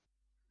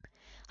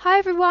Hi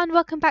everyone,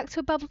 welcome back to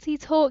a Bubble Tea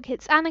Talk.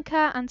 It's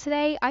Annika, and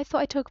today I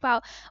thought I'd talk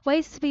about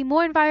ways to be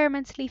more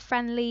environmentally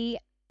friendly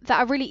that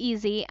are really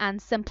easy and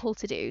simple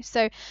to do.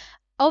 So,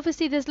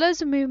 obviously, there's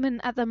loads of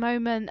movement at the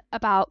moment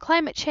about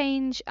climate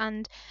change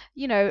and,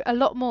 a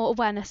lot more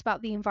awareness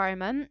about the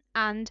environment.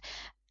 And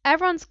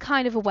everyone's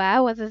kind of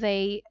aware whether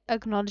they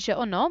acknowledge it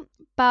or not.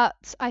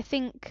 But I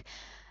think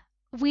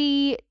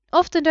we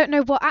often don't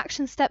know what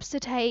action steps to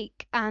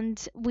take,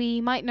 and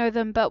we might know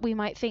them, but we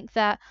might think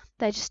that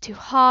they're just too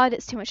hard,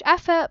 it's too much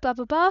effort, blah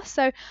blah blah.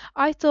 So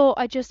I thought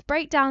I'd just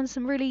break down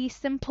some really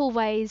simple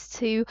ways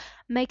to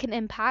make an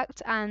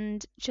impact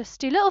and just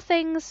do little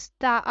things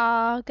that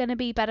are going to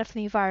be better for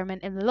the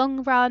environment in the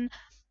long run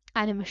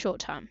and in the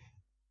short term.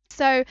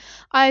 So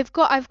I've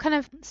kind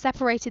of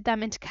separated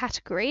them into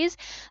categories.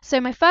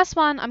 So my first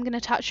one I'm going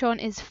to touch on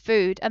is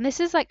food, and this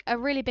is like a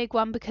really big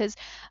one because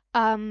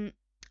um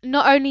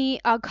not only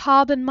are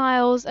carbon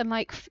miles and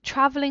like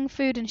traveling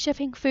food and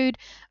shipping food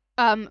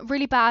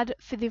really bad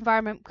for the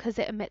environment because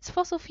it emits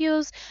fossil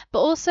fuels, but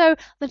also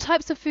the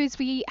types of foods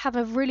we eat have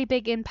a really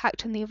big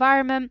impact on the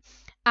environment.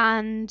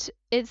 And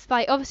it's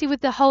like obviously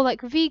with the whole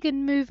like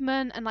vegan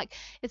movement and like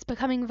it's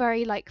becoming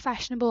very like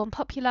fashionable and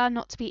popular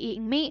not to be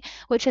eating meat,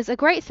 which is a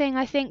great thing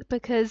I think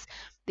because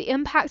the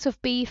impact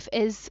of beef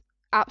is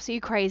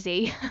absolutely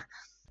crazy.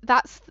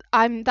 That's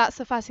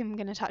the first thing I'm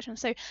going to touch on.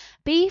 So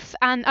beef,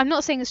 and I'm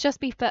not saying it's just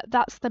beef, but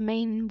that's the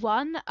main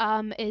one,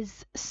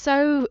 is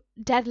so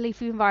deadly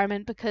for the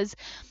environment because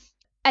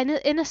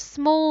in a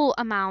small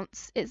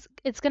amounts it's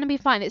going to be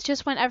fine. It's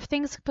just when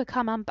everything's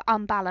become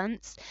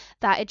unbalanced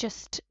that it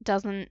just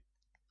doesn't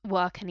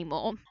work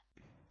anymore.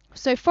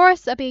 So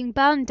forests are being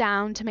burned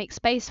down to make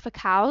space for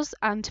cows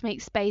and to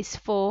make space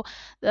for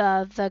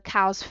the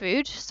cows'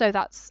 food. So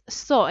that's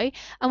soy.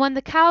 And when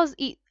the cows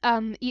eat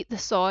the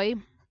soy,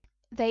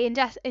 they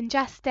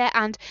ingest it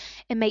and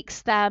it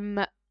makes them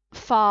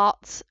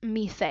fart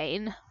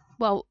methane.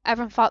 Well,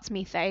 everyone farts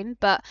methane,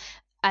 but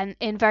and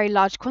in very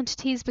large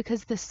quantities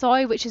because the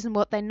soy, which isn't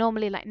what they're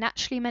normally like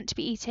naturally meant to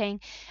be eating,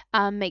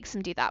 makes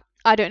them do that.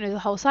 I don't know the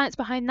whole science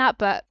behind that,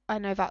 but I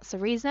know that's the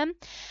reason.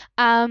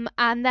 And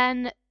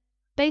then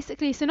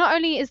basically, so not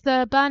only is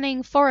the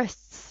burning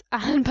forests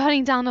and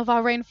burning down of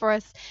our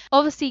rainforests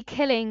obviously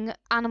killing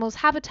animals'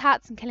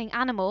 habitats and killing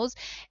animals,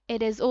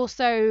 it is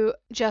also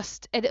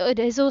it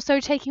is also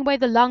taking away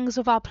the lungs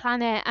of our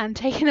planet and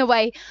taking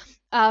away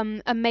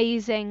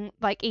amazing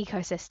like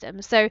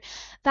ecosystems. So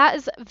that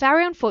is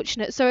very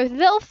unfortunate. So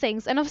little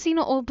things, and obviously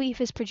not all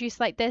beef is produced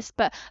like this,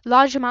 but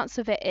large amounts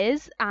of it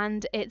is,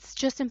 and it's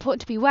just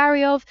important to be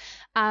wary of.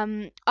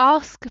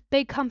 Ask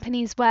big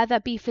companies where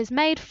their beef is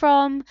made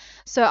from.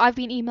 So I've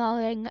been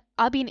emailing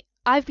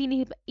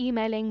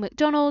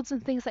McDonald's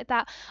and things like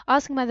that,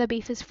 asking where their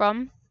beef is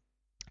from.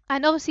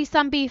 And obviously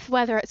some beef,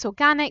 whether it's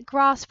organic,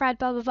 grass-fed,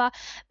 blah, blah, blah,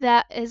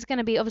 that is going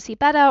to be obviously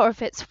better, or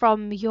if it's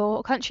from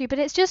your country. But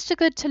it's just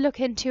good to look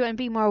into and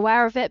be more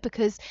aware of it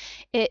because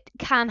it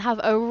can have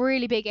a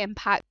really big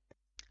impact.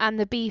 And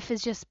the beef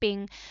is just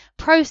being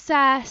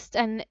processed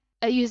and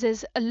it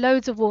uses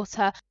loads of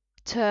water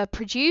to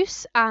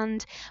produce,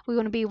 and we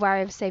want to be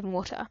wary of saving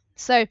water.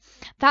 So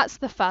that's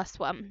the first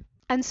one.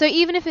 And so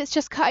even if it's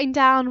just cutting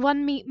down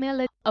one meat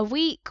meal a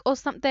week or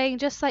something,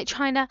 just like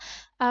trying to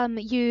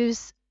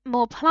use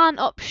more plant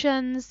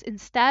options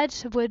instead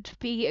would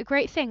be a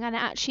great thing.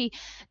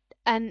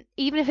 And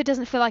even if it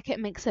doesn't feel like it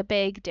makes a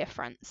big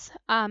difference.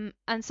 And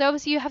so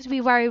obviously you have to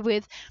be wary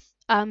with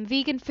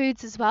vegan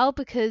foods as well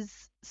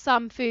because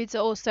some foods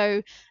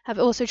have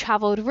also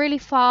traveled really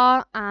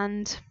far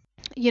and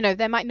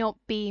they might not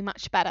be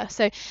much better.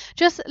 So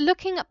just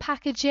looking at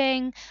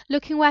packaging,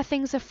 looking where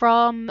things are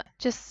from,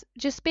 just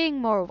being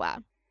more aware.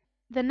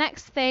 The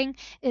next thing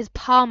is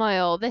palm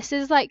oil. This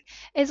is like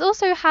it's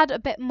also had a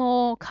bit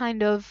more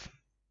kind of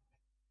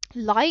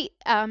light.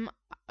 I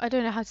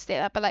don't know how to say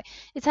that, but like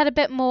it's had a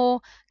bit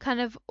more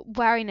kind of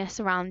wariness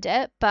around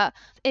it, but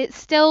it's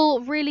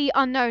still really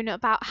unknown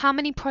about how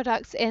many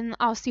products in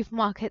our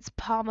supermarkets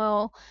palm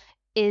oil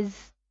is,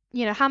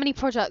 how many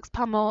products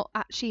palm oil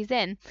actually is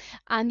in.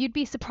 And you'd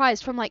be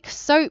surprised from like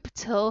soap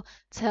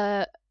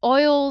to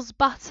oils,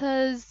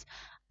 butters,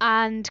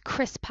 and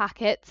crisp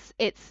packets.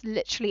 It's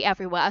literally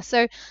everywhere.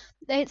 So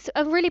it's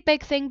a really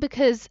big thing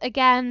because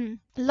again,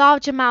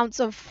 large amounts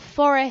of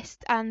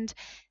forest and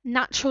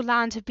natural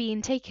land have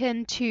been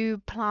taken to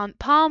plant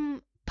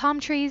palm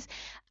trees.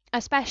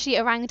 Especially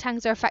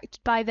orangutans are affected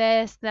by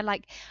this. They're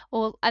like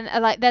all and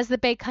like there's the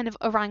big kind of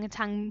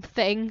orangutan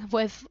thing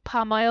with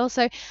palm oil.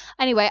 So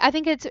anyway, I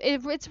think it's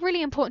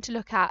really important to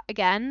look at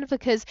again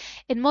because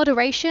in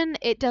moderation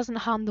it doesn't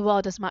harm the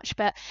world as much,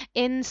 but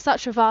in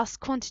such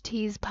vast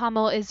quantities palm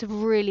oil is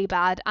really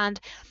bad. And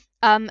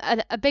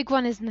a big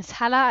one is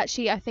Nutella,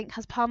 actually, I think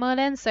has palm oil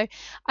in. So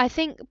I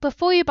think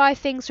before you buy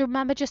things,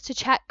 remember just to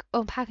check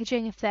on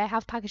packaging if they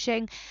have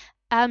packaging,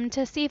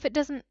 to see if it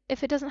doesn't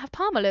have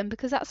palm oil in,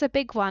 because that's a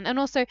big one. And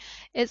also,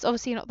 it's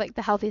obviously not like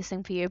the healthiest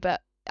thing for you,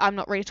 but I'm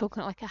not really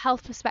talking like a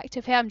health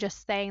perspective here. I'm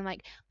just saying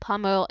like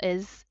palm oil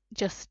is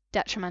just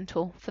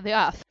detrimental for the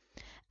earth.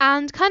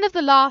 And kind of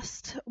the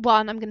last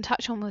one I'm going to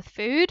touch on with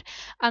food,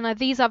 and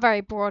these are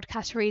very broad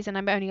categories, and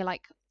I'm only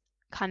like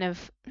kind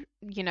of,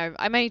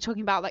 I'm only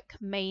talking about like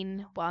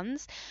main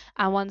ones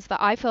and ones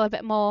that I feel a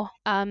bit more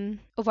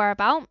aware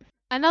about.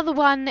 Another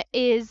one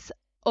is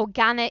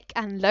organic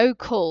and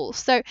local.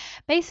 So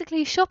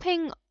basically,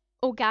 shopping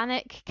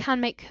organic can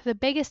make the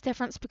biggest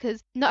difference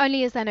because not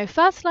only is there no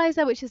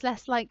fertilizer, which is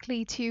less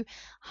likely to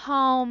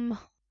harm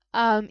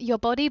your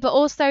body, but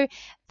also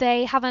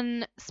they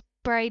haven't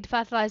sprayed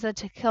fertilizer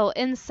to kill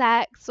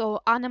insects or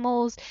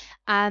animals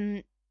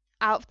out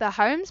of their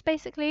homes,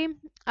 basically.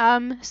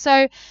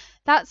 So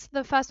that's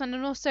the first one.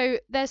 And also,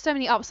 there's so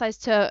many upsides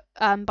to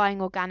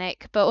buying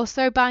organic, but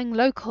also buying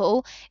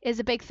local is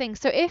a big thing.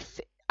 So if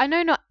I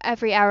know not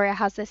every area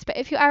has this, but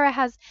if your area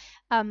has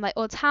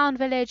or town,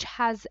 village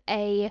has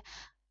a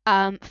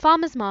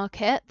farmer's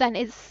market, then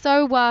it's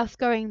so worth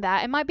going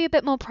there. It might be a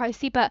bit more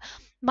pricey, but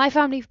my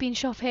family have been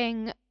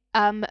shopping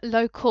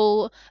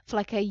local for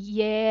like a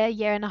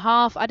year and a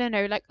half, I don't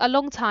know, like a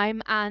long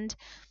time, and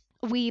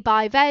we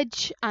buy veg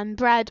and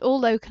bread all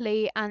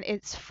locally, and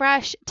it's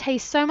fresh,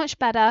 tastes so much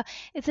better.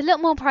 It's a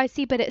little more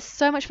pricey, but it's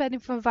so much better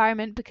for the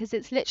environment because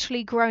it's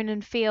literally grown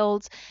in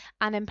fields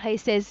and in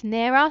places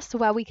near us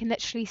where we can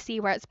literally see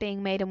where it's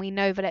being made, and we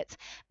know that it's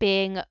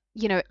being,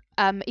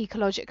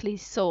 ecologically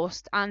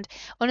sourced. And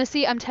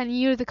honestly, I'm telling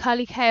you, the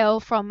curly kale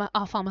from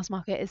our farmers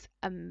market is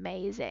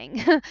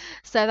amazing.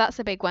 So that's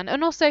a big one.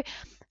 And also,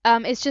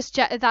 it's just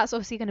that's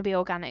obviously going to be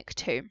organic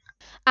too.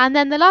 And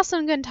then the last one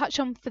I'm going to touch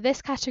on for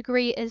this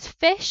category is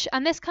fish,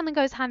 and this kind of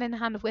goes hand in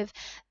hand with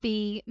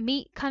the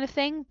meat kind of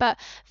thing, but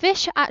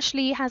fish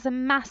actually has a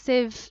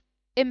massive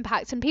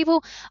impact, and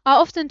people are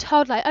often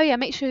told like, oh yeah,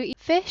 make sure you eat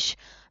fish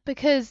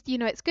because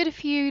it's good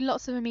for you,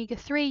 lots of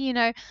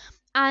omega-3,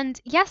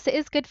 and yes, it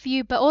is good for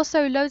you, but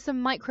also loads of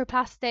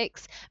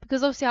microplastics,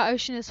 because obviously our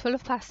ocean is full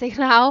of plastic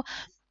now.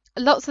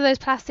 Lots of those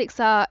plastics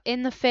are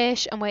in the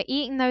fish, and we're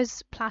eating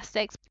those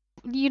plastics.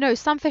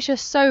 Some fish are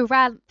so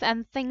rare,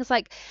 and things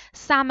like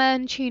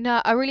salmon,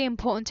 tuna are really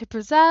important to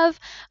preserve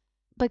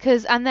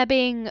and they're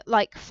being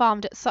like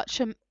farmed at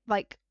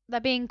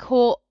they're being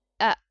caught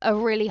at a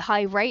really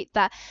high rate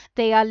that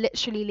they are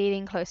literally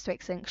leading close to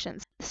extinction.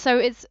 So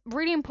it's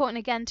really important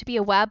again to be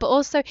aware, but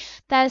also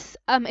there's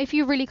if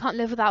you really can't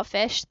live without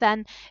fish,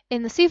 then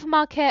in the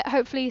supermarket,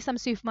 hopefully some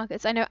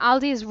supermarkets, I know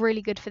Aldi is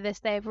really good for this,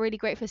 they're really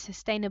great for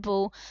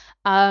sustainable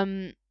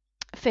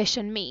fish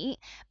and meat,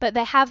 but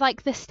they have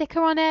like the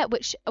sticker on it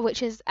which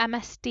is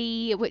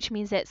MSD, which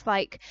means it's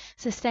like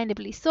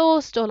sustainably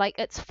sourced, or like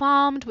it's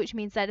farmed, which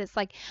means that it's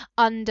like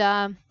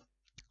under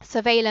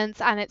surveillance,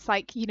 and it's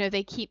like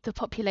they keep the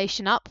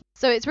population up.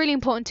 So it's really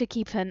important to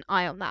keep an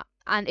eye on that,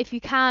 and if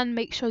you can,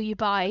 make sure you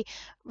buy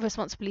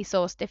responsibly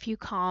sourced. If you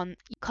can't,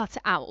 you cut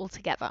it out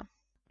altogether.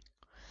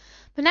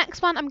 The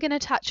next one I'm going to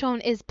touch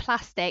on is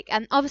plastic,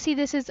 and obviously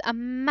this is a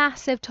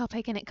massive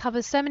topic and it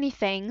covers so many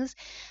things,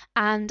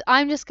 and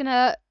I'm just going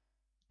to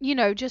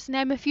just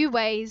name a few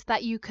ways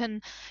that you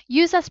can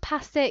use less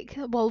plastic,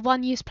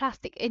 one-use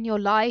plastic in your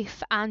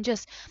life, and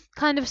just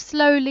kind of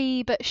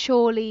slowly but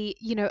surely,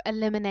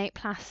 eliminate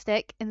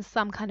plastic in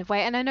some kind of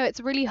way. And I know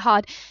it's really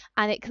hard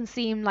and it can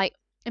seem like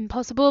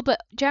impossible, but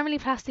generally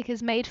plastic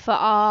is made for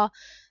our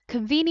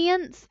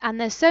convenience,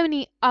 and there's so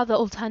many other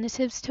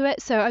alternatives to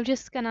it. So I'm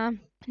just gonna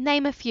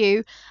name a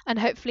few, and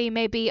hopefully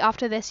maybe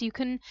after this you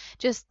can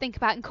just think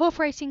about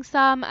incorporating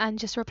some and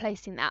just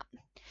replacing that.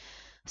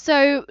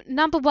 So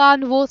number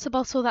one, water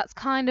bottle. That's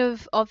kind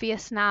of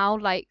obvious now,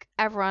 like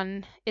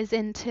everyone is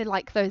into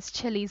like those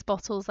Chili's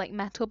bottles, like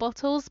metal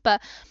bottles,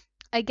 but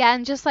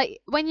again, just like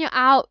when you're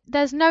out,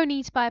 there's no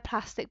need to buy a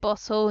plastic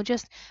bottle.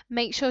 Just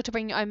make sure to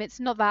bring your own. It's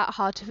not that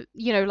hard to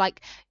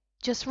like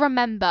just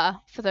remember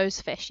for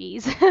those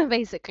fishies.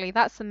 Basically,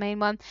 that's the main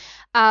one.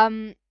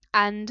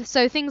 And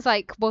so things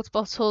like water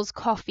bottles,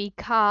 coffee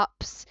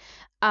cups,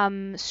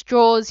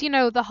 straws,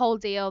 the whole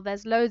deal.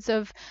 There's loads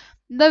of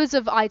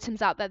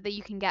items out there that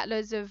you can get.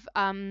 Loads of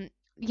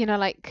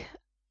like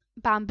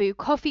bamboo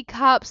coffee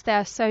cups,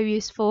 they're so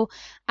useful,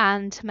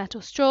 and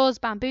metal straws,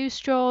 bamboo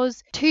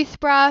straws,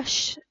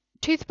 toothbrushes,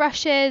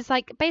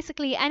 like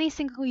basically any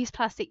single-use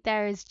plastic,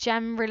 there is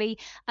generally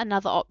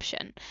another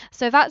option.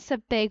 So that's a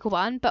big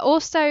one. But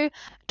also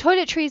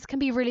toiletries can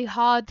be really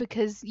hard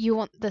because you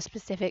want the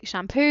specific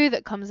shampoo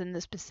that comes in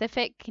the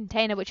specific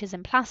container, which is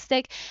in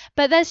plastic.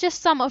 But there's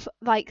just some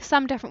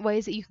different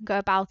ways that you can go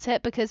about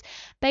it, because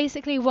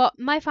basically what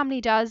my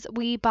family does,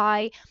 we've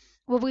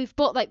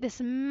bought like this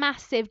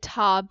massive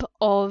tub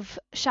of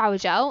shower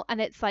gel,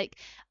 and it's like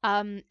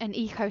an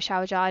eco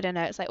shower gel. I don't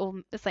know, it's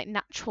like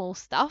natural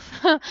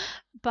stuff,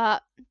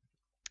 but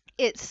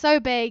it's so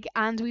big,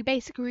 and we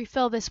basically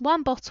refill this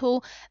one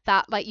bottle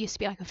that like used to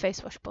be like a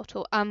face wash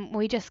bottle.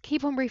 We just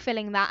keep on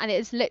refilling that, and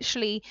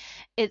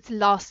it's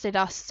lasted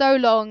us so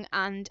long,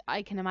 and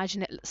I can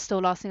imagine it still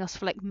lasting us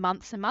for like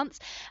months and months.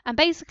 And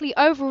basically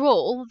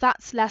overall,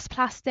 that's less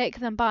plastic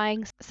than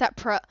buying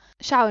separate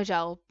shower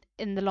gel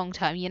in the long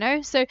term,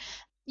 so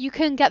you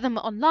can get them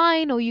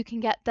online, or you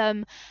can get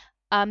them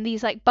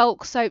these like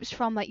bulk soaps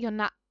from like your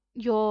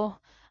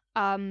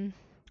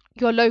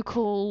your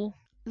local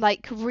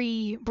like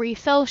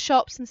refill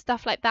shops and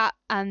stuff like that,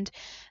 and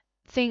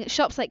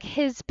shops like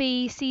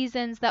Hisby,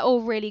 Seasons, they're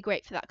all really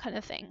great for that kind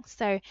of thing.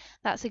 So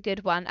that's a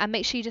good one. And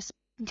make sure you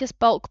just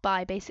bulk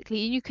buy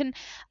basically. And you can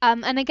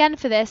and again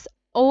for this,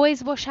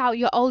 always wash out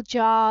your old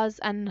jars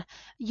and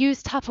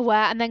use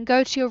Tupperware, and then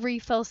go to your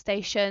refill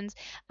stations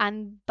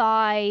and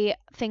buy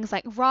things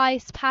like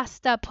rice,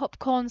 pasta,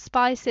 popcorn,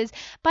 spices.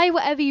 Buy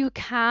whatever you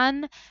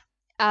can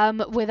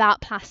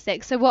without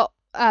plastic. So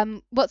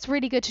what's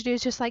really good to do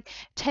is just like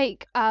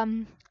take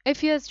if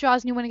there's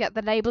jars and you want to get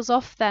the labels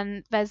off,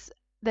 then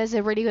there's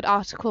a really good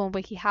article on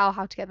WikiHow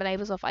how to get the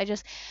labels off. I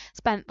just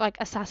spent like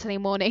a Saturday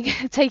morning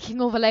taking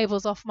all the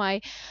labels off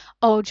my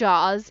old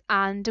jars,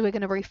 and we're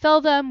going to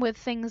refill them with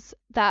things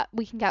that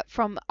we can get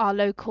from our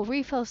local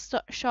refill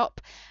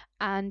shop,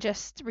 and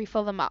just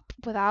refill them up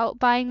without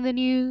buying the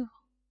new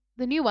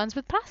ones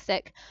with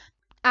plastic.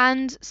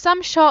 And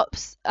some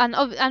shops, and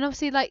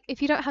obviously like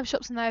if you don't have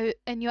shops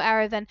in your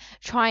area, then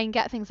try and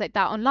get things like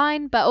that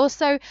online. But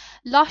also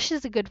Lush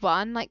is a good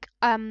one. Like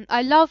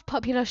I love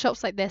popular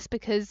shops like this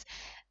because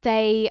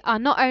they are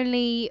not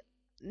only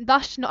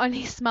Lush not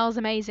only smells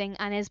amazing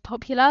and is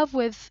popular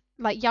with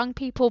like young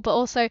people, but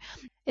also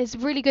is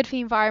really good for the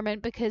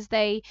environment because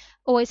they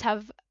always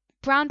have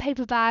brown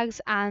paper bags,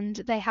 and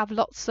they have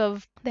lots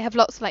of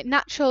like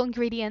natural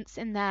ingredients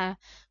in their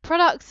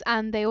products,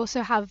 and they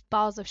also have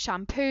bars of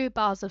shampoo,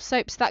 bars of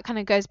soap. So that kind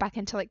of goes back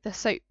into like the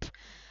soap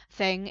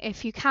thing.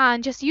 If you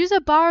can, just use a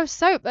bar of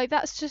soap. Like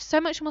that's just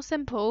so much more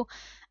simple,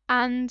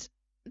 and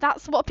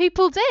that's what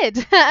people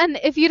did. And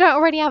if you don't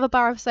already have a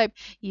bar of soap,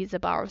 use a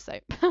bar of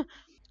soap.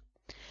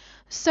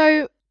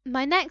 So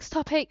my next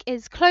topic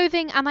is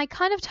clothing, and I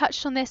kind of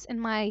touched on this in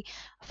my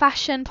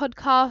fashion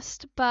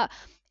podcast, but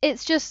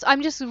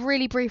I'm just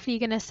really briefly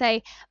going to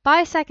say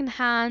buy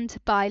secondhand,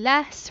 buy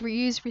less,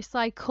 reuse,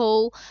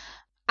 recycle,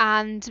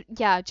 and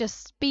yeah,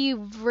 just be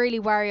really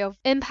wary of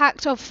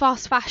impact of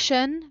fast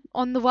fashion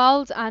on the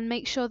world, and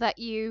make sure that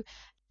use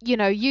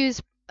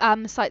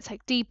sites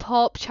like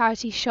Depop,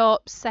 charity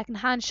shops,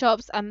 secondhand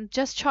shops, and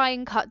just try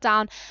and cut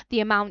down the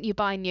amount you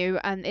buy new.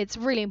 And it's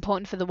really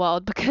important for the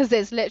world because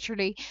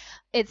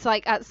it's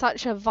like at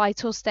such a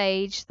vital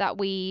stage that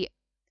we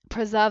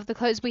preserve the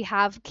clothes we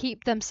have,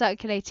 keep them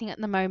circulating at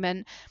the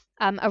moment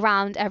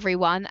around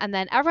everyone, and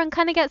then everyone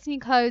kind of gets new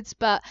clothes,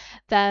 but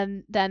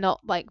then they're not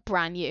like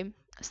brand new.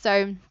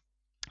 So,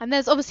 and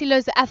there's obviously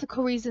loads of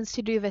ethical reasons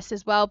to do this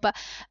as well, but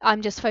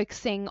I'm just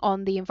focusing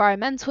on the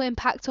environmental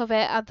impact of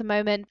it at the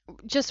moment.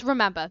 Just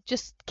remember,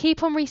 just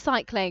keep on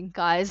recycling,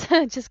 guys.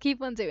 Just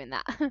keep on doing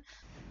that.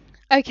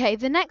 Okay,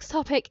 the next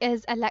topic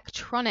is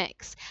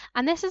electronics.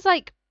 And this is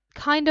like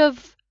kind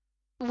of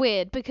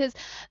weird because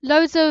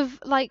loads of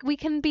like we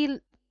can be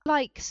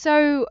like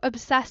so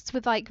obsessed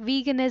with like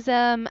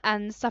veganism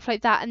and stuff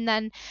like that, and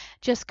then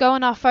just go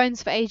on our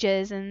phones for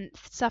ages and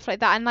stuff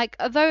like that. And like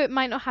although it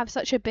might not have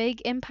such a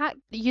big impact,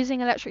 using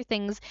electric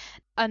things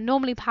are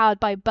normally powered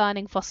by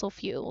burning fossil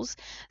fuels.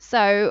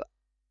 So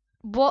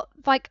what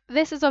like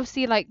this is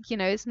obviously like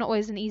it's not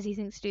always an easy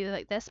thing to do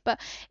like this,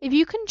 but if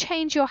you can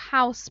change your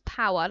house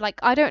power, like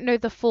I don't know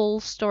the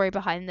full story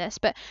behind this,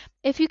 but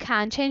if you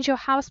can change your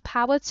house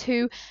power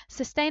to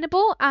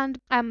sustainable, and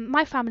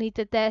my family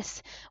did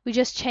this, we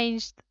just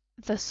changed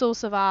the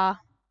source of our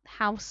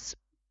house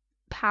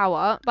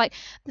power, like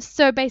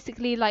so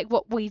basically like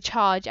what we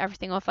charge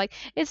everything off, like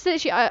it's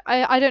literally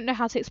I don't know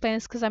how to explain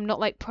this because I'm not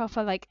like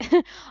proper like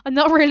I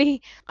don't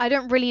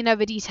really know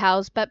the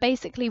details, but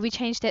basically we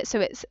changed it so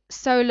it's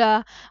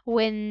solar,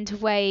 wind,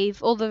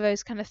 wave, all of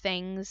those kind of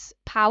things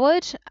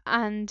powered,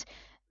 and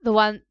the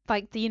one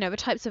like the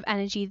types of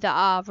energy that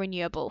are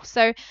renewable.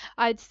 So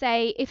I'd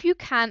say if you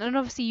can, and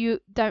obviously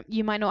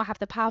you might not have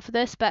the power for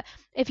this, but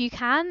if you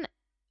can,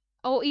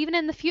 or even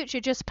in the future,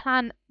 just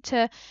plan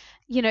to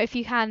if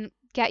you can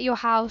get your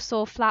house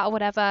or flat or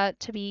whatever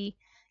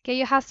get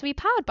your house to be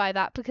powered by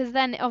that, because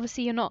then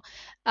obviously you're not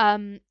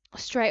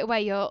straight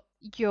away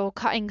you're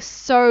cutting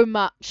so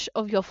much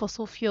of your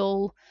fossil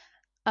fuel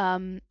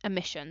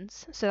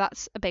emissions. So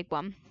that's a big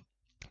one.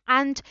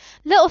 And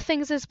little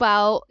things as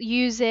well,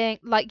 using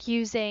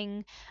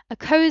a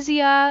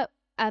Cozier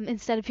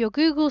instead of your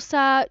Google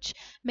search,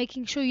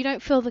 making sure you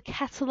don't fill the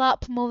kettle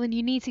up more than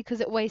you need to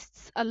because it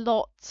wastes a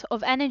lot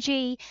of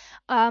energy.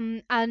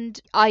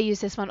 And I use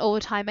this one all the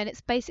time, and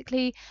it's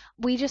basically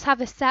we just have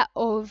a set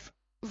of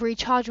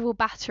rechargeable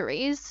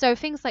batteries, so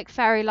things like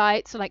fairy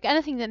lights or like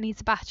anything that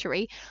needs a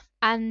battery,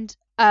 and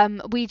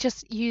we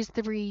just use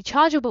the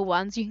rechargeable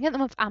ones. You can get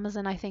them off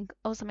Amazon, I think,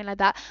 or something like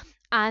that.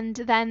 And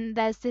then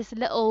there's this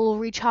little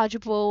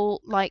rechargeable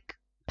like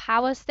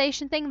power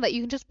station thing that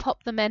you can just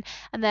pop them in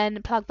and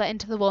then plug that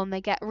into the wall, and they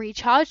get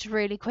recharged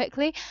really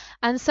quickly.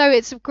 And so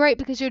it's great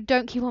because you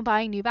don't keep on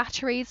buying new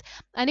batteries.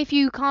 And if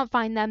you can't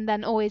find them,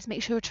 then always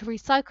make sure to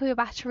recycle your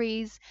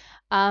batteries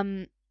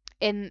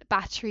in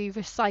battery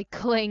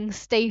recycling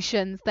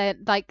stations.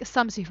 That like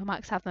some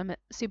supermarkets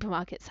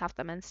have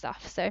them and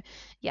stuff. So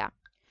yeah.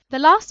 The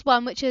last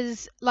one, which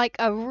is like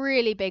a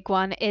really big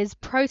one, is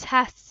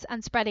protests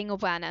and spreading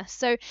awareness.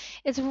 So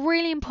it's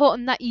really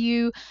important that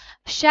you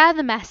share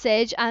the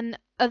message. And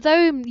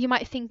although you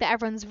might think that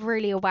everyone's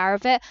really aware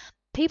of it,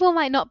 people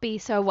might not be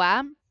so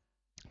aware.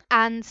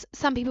 And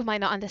some people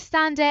might not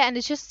understand it. And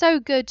it's just so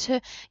good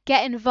to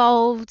get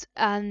involved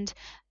and,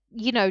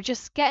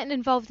 just getting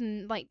involved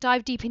and like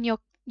dive deep in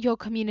your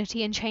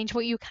community and change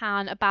what you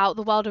can about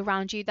the world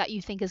around you that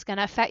you think is going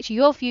to affect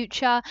your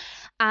future.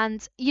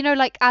 And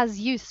like as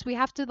youths, we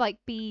have to like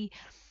be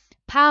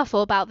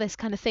powerful about this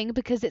kind of thing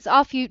because it's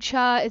our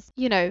future. It's,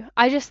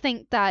 I just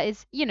think that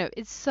is,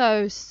 it's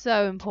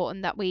so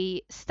important that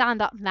we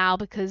stand up now,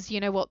 because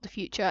what, the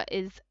future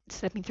is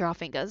slipping through our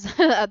fingers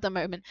at the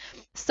moment.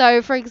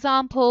 So for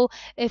example,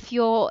 if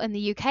you're in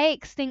the UK,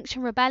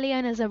 Extinction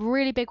Rebellion is a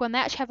really big one. They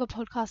actually have a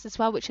podcast as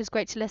well, which is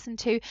great to listen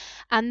to,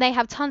 and they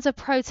have tons of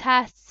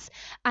protests.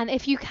 And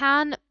if you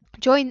can,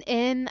 join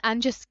in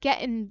and just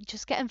get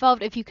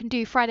involved. If you can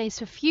do Fridays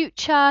for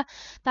Future,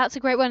 that's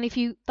a great one. If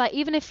you like,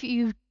 even if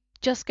you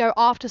just go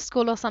after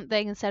school or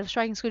something instead of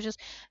striking school, just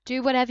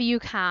do whatever you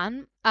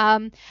can.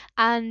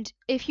 And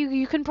if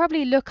you can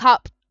probably look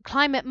up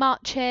climate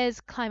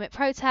marches, climate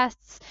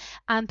protests,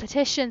 and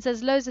petitions.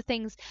 There's loads of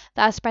things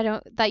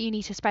that you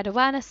need to spread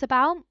awareness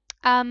about.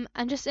 And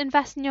just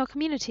invest in your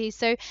community.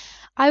 So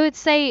I would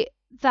say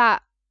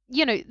that,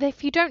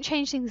 if you don't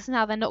change things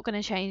now, they're not going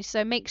to change.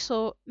 So make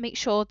sure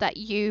that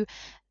you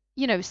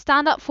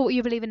stand up for what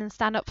you believe in and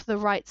stand up for the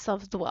rights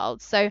of the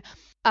world. So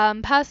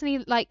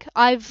personally, like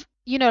I've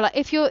like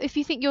if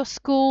you think your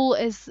school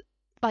is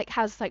like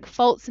has like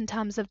faults in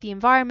terms of the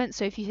environment,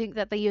 so if you think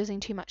that they're using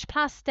too much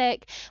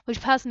plastic,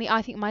 which personally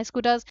I think my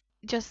school does,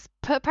 just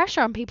put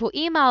pressure on people,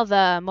 email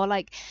them, or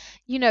like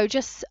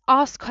just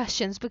ask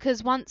questions,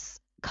 because once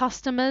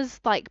customers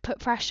like put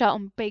pressure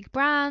on big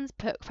brands,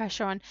 put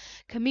pressure on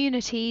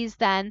communities,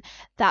 then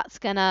that's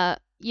gonna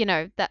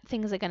that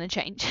things are going to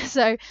change.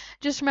 So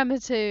just remember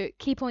to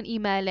keep on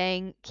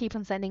emailing, keep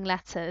on sending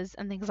letters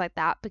and things like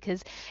that,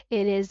 because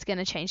it is going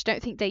to change.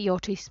 Don't think that you're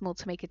too small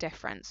to make a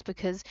difference,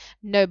 because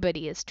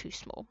nobody is too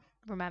small.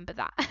 Remember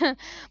that.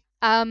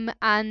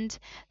 And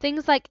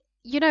things like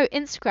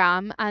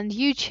Instagram and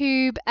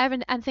YouTube,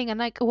 everything, and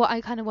like what I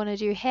kind of want to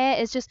do here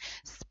is just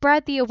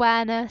spread the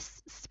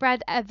awareness,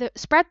 spread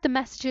the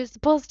messages, the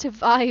positive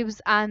vibes,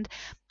 and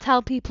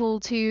tell people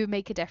to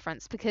make a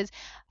difference. Because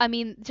I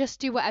mean,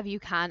 just do whatever you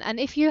can. And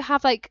if you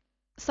have like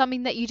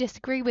something that you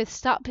disagree with,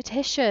 start a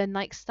petition,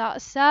 like start a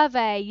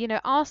survey,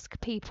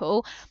 ask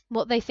people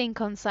what they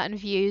think on certain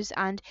views,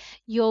 and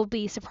you'll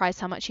be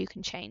surprised how much you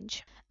can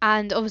change.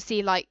 And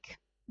obviously, like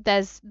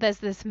there's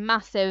this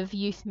massive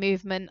youth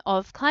movement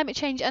of climate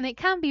change, and it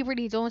can be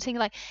really daunting.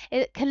 Like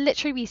it can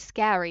literally be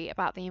scary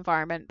about the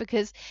environment,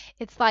 because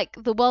it's like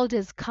the world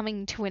is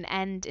coming to an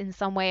end in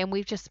some way, and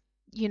we've just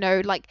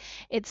like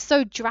it's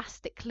so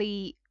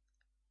drastically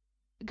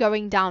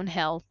going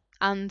downhill,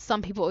 and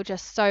some people are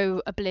just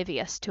so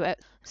oblivious to it.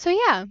 So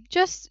yeah,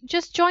 just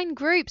join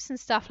groups and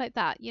stuff like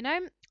that,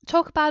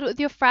 talk about it with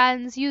your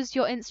friends, use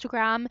your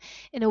Instagram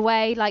in a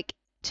way like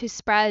to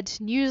spread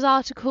news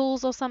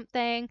articles or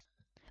something.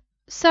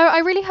 So I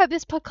really hope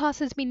this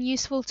podcast has been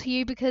useful to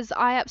you, because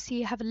I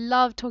absolutely have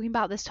loved talking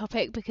about this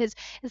topic, because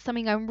it's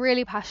something I'm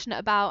really passionate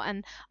about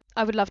and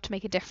I would love to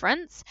make a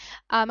difference.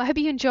 I hope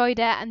you enjoyed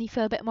it and you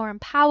feel a bit more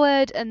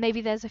empowered, and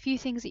maybe there's a few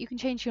things that you can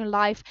change in your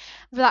life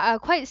that are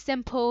quite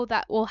simple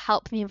that will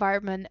help the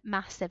environment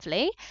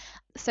massively.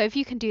 So if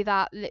you can do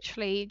that,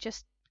 literally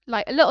just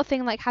like a little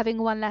thing like having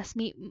one less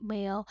meat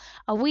meal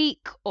a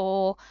week,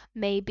 or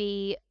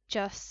maybe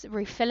just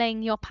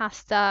refilling your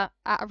pasta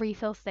at a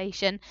refill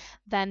station,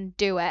 then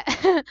do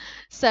it.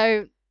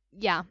 So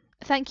yeah,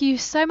 thank you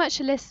so much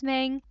for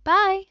listening.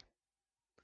 Bye.